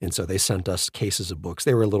 And so they sent us cases of books.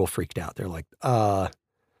 They were a little freaked out. They're like, are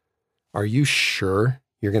you sure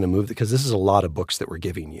you're going to move? Because this is a lot of books that we're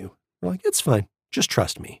giving you. We're like, it's fine. Just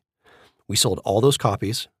trust me. We sold all those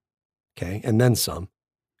copies, okay, and then some.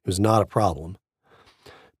 It was not a problem.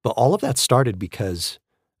 But all of that started because,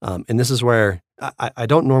 and this is where I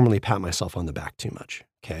don't normally pat myself on the back too much,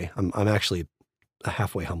 okay? I'm actually a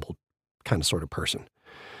halfway humbled kind of sort of person.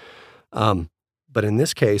 But in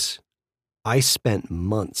this case, I spent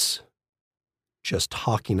months just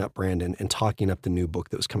talking up Brandon and talking up the new book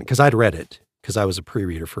that was coming, because I'd read it, because I was a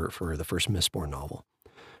pre-reader for the first Mistborn novel.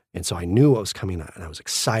 And so I knew what was coming out, and I was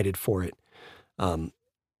excited for it.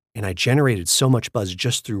 And I generated so much buzz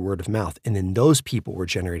just through word of mouth. And then those people were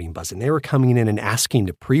generating buzz, and they were coming in and asking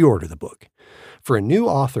to pre-order the book. For a new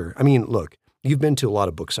author, I mean, look, you've been to a lot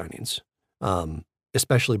of book signings,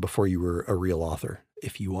 especially before you were a real author.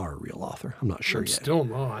 If you are a real author, I'm not sure yet. Still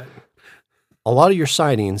not. A lot of your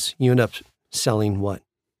signings, you end up selling what?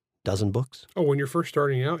 Dozen books? Oh, when you're first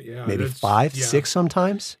starting out, yeah. Maybe 5, 6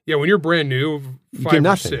 sometimes? Yeah, when you're brand new, 5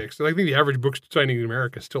 or 6. I think the average book signing in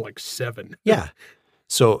America is still like 7. Yeah.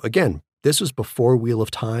 So again, this was before Wheel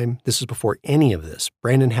of Time. This was before any of this.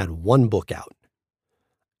 Brandon had one book out,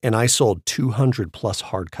 and I sold 200 plus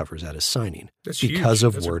hardcovers at his signing. That's because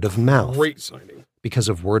huge. of word of mouth. Great signing. Because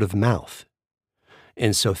of word of mouth.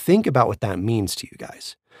 And so think about what that means to you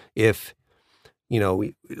guys. If,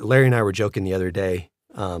 Larry and I were joking the other day,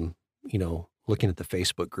 looking at the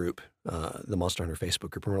Facebook group, the Monster Hunter Facebook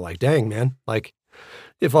group, and we're like, dang, man, like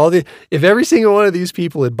if every single one of these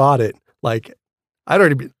people had bought it, like I'd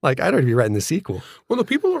already be writing the sequel. Well, the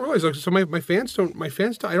people don't realize, so my fans don't,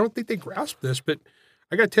 I don't think they grasp this, but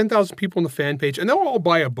I got 10,000 people on the fan page, and they'll all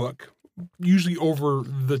buy a book, usually over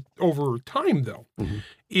time though. Mm-hmm.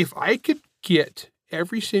 If I could get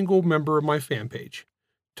every single member of my fan page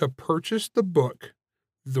to purchase the book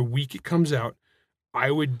the week it comes out, I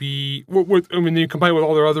would be, you combine with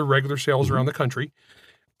all their other regular sales around the country,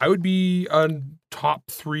 I would be a top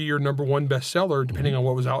 3 or number 1 bestseller, depending on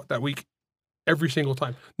what was out that week, every single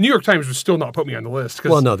time. New York Times would still not put me on the list.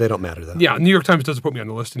 Well, no, they don't matter though. Yeah, New York Times doesn't put me on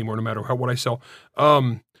the list anymore, no matter what I sell.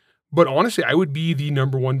 But honestly, I would be the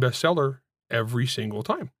number 1 bestseller every single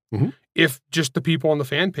time. Mm-hmm. If just the people on the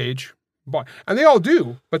fan page buy, and they all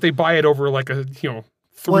do, but they buy it over like a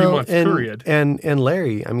 3-month period. And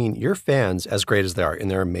Larry, I mean, your fans, as great as they are,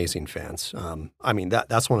 and they're amazing fans. I mean,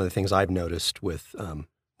 that's one of the things I've noticed with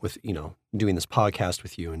doing this podcast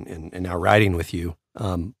with you and now writing with you.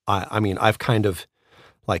 I mean, I've kind of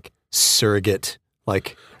like surrogate,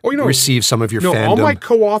 receive some of your fandom. All my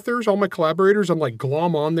co-authors, all my collaborators, I'm like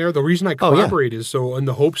glom on there. The reason I collaborate is so in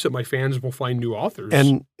the hopes that my fans will find new authors.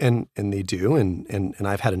 And they do. And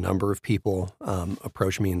I've had a number of people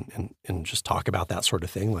approach me and just talk about that sort of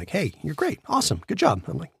thing. Like, hey, you're great. Awesome. Good job.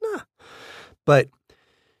 I'm like, nah. But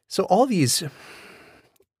so all these,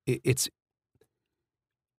 it's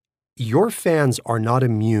your fans are not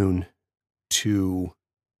immune to,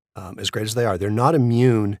 as great as they are, they're not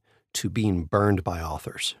immune to being burned by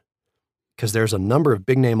authors. Because there's a number of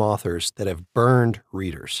big name authors that have burned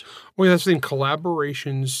readers. Well, that's the thing.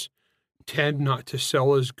 Collaborations tend not to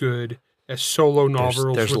sell as good as solo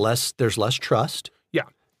novels. There's less trust. Yeah.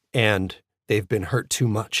 And they've been hurt too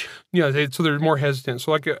much. Yeah, so they're more hesitant.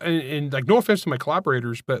 So like, and like, no offense to my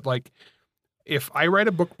collaborators, but like, if I write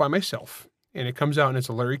a book by myself and it comes out and it's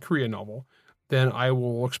a Larry Correia novel, then I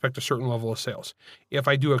will expect a certain level of sales. If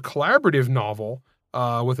I do a collaborative novel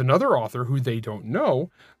with another author who they don't know,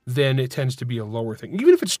 then it tends to be a lower thing.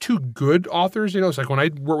 Even if it's two good authors, it's like when I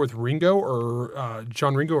work with Ringo or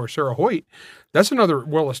John Ringo or Sarah Hoyt, that's another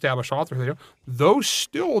well-established author. Those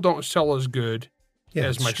still don't sell as good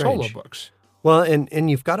as my solo books. Well, and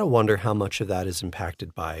you've got to wonder how much of that is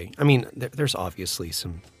impacted by, I mean, there's obviously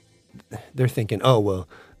they're thinking, oh, well,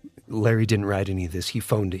 Larry didn't write any of this. He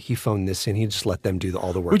phoned this in. He just let them do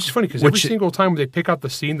all the work. Which is funny because every single time they pick out the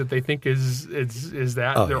scene that they think is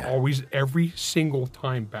that, they're always every single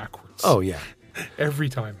time backwards. Oh, yeah. Every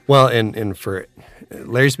time. Well, and for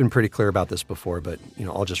Larry's been pretty clear about this before, but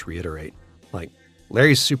I'll just reiterate. Like,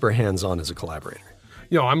 Larry's super hands-on as a collaborator.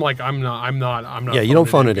 I'm not. Yeah, you don't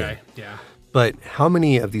phone it in. Yeah. But how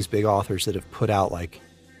many of these big authors that have put out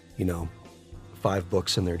 5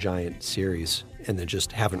 books in their giant series and then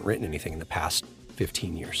just haven't written anything in the past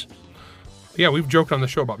 15 years? Yeah, we've joked on the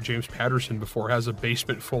show about James Patterson before, has a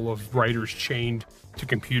basement full of writers chained to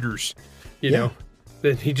computers, you know,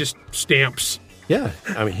 that he just stamps. Yeah,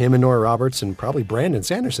 I mean, him and Nora Roberts and probably Brandon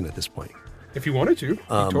Sanderson at this point. If he wanted to, he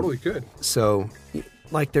totally could. So,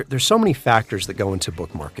 there's so many factors that go into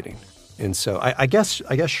book marketing. And so I guess,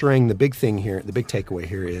 Shreng, the big thing here, the big takeaway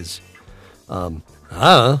here is,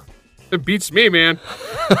 it beats me, man.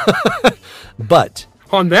 But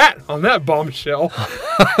on that bombshell.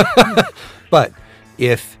 But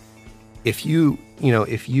if you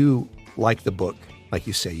like the book, like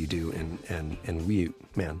you say you do, and we,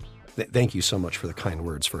 man, thank you so much for the kind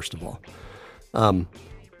words, first of all.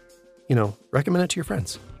 Recommend it to your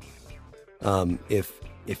friends.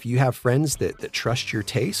 If you have friends that trust your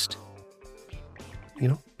taste,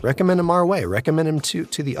 recommend them our way. Recommend them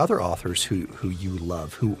to the other authors who you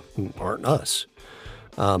love, who aren't us.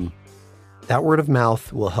 That word of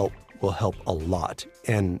mouth will help a lot,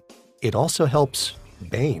 and it also helps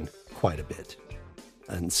Baen quite a bit.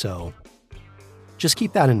 And so, just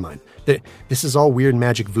keep that in mind. This is all weird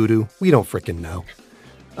magic voodoo. We don't frickin' know.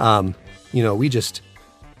 We just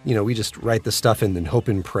write the stuff and then hope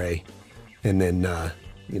and pray, and then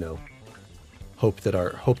hope that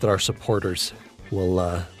our supporters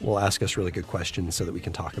will ask us really good questions so that we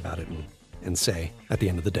can talk about it and say at the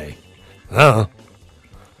end of the day,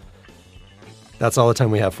 That's all the time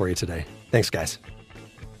we have for you today. Thanks, guys.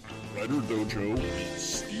 Writer Dojo meets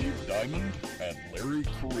Steve Diamond and Larry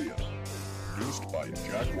Correia. Produced by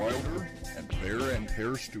Jack Wilder and Bear and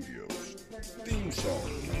Hare Studios. Theme song,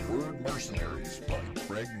 Word Mercenaries by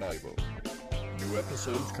Craig Nivo. New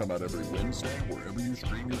episodes come out every Wednesday wherever you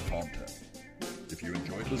stream your content. If you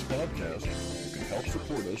enjoyed this podcast, you can help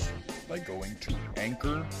support us by going to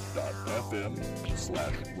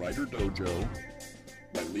anchor.fm/writerdojo,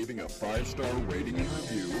 by leaving a 5-star rating and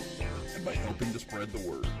review, and by helping to spread the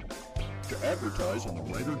word. To advertise on the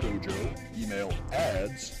Writer Dojo, email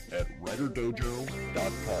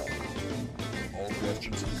ads@writerdojo.com. All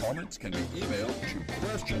questions and comments can be emailed to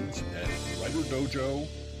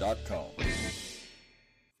questions@writerdojo.com.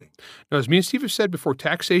 Now, as me and Steve have said before,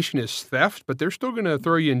 taxation is theft, but they're still going to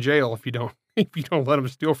throw you in jail if you don't let them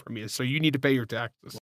steal from you. So you need to pay your taxes.